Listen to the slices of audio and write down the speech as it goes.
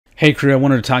Hey crew, I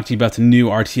wanted to talk to you about the new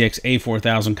RTX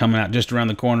A4000 coming out just around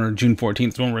the corner. June 14th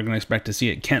is when we're going to expect to see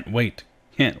it. Can't wait.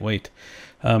 Can't wait.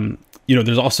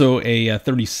 There's also a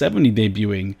 3070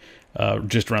 debuting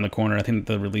just around the corner. I think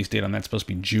the release date on that's supposed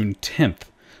to be June 10th.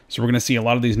 So we're going to see a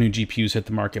lot of these new GPUs hit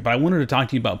the market. But I wanted to talk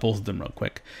to you about both of them real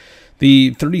quick.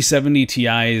 The 3070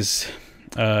 Ti is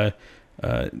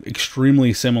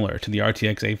extremely similar to the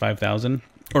RTX A5000,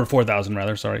 or 4000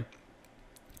 rather, sorry.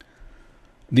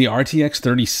 The RTX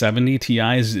 3070 Ti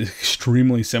is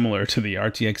extremely similar to the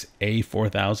RTX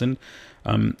A4000.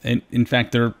 And in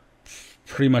fact, they're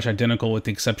pretty much identical with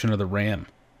the exception of the RAM,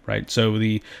 right? So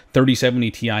the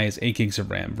 3070 Ti is 8 gigs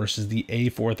of RAM versus the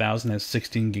A4000 has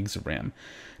 16 gigs of RAM.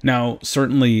 Now,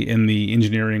 certainly in the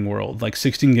engineering world, like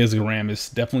 16 gigs of RAM is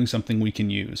definitely something we can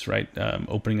use, right?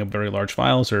 Opening up very large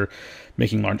files or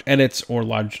making large edits or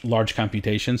large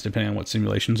computations, depending on what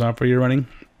simulation software you're running.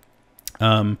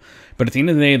 But at the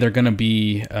end of the day, they're going to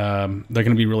be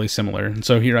really similar. And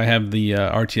so here I have the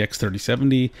RTX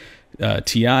 3070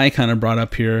 Ti kind of brought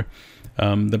up here.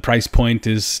 The price point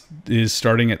is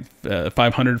starting at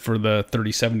 $500 for the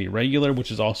 3070 regular, which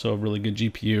is also a really good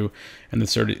GPU, and the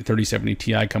 3070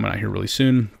 Ti coming out here really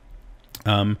soon.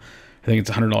 I think it's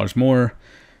 $100 more.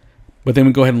 But then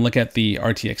we go ahead and look at the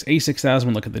RTX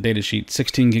A6000, look at the datasheet,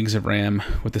 16 gigs of RAM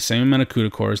with the same amount of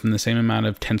CUDA cores and the same amount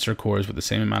of tensor cores with the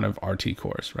same amount of RT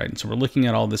cores, right? And so we're looking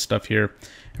at all this stuff here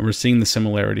and we're seeing the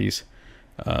similarities.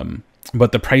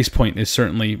 But the price point is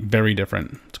certainly very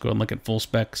different. Let's go and look at full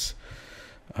specs.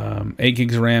 8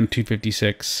 gigs of RAM,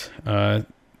 256.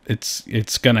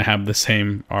 It's going to have the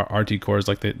same RT cores,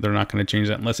 like they're not going to change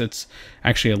that unless it's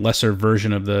actually a lesser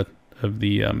version of the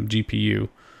GPU.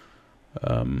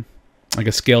 Like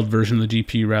a scaled version of the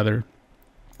GPU rather.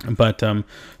 But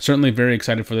certainly very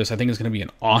excited for this. I think it's going to be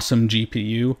an awesome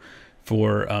GPU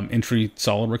for entry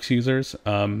SolidWorks users,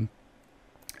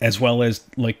 as well as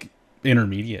like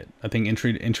intermediate. I think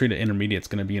entry to intermediate is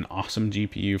going to be an awesome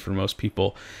GPU for most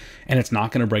people, and it's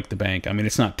not going to break the bank. I mean,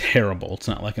 it's not terrible. It's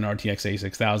not like an RTX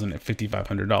A6000 at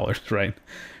 $5,500, right?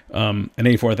 An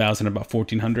A4000 about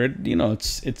 $1,400. You know,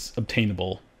 it's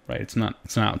obtainable, right? It's not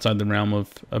outside the realm of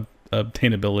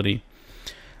obtainability.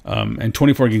 And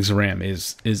 24 gigs of RAM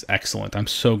is excellent. I'm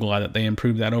so glad that they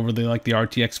improved that over the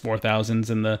RTX 4000s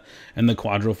and the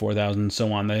Quadro 4000s and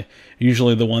so on.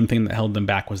 Usually the one thing that held them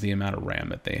back was the amount of RAM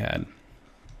that they had.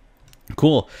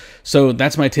 Cool. So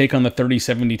that's my take on the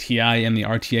 3070 Ti and the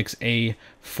RTX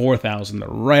A4000. They're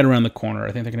right around the corner.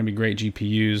 I think they're going to be great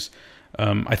GPUs.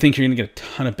 I think you're going to get a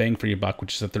ton of bang for your buck,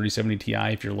 which is a 3070 Ti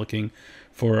if you're looking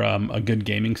for a good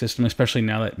gaming system, especially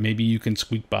now that maybe you can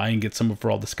squeak by and get some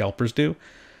before all the scalpers do.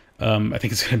 I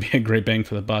think it's going to be a great bang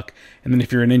for the buck. And then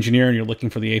if you're an engineer and you're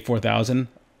looking for the A4000,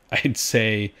 I'd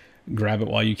say grab it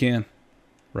while you can,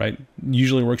 right?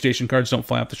 Usually workstation cards don't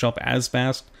fly off the shelf as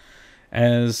fast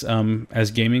as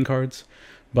gaming cards,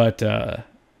 but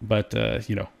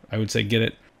you know, I would say get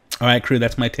it. All right, crew,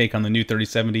 that's my take on the new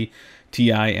 3070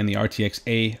 Ti and the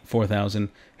RTX A4000.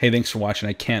 Hey, thanks for watching.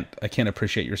 I can't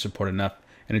appreciate your support enough,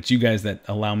 and it's you guys that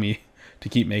allow me to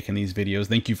keep making these videos.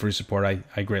 Thank you for your support.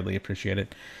 I greatly appreciate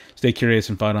it. Stay curious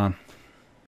and fight on.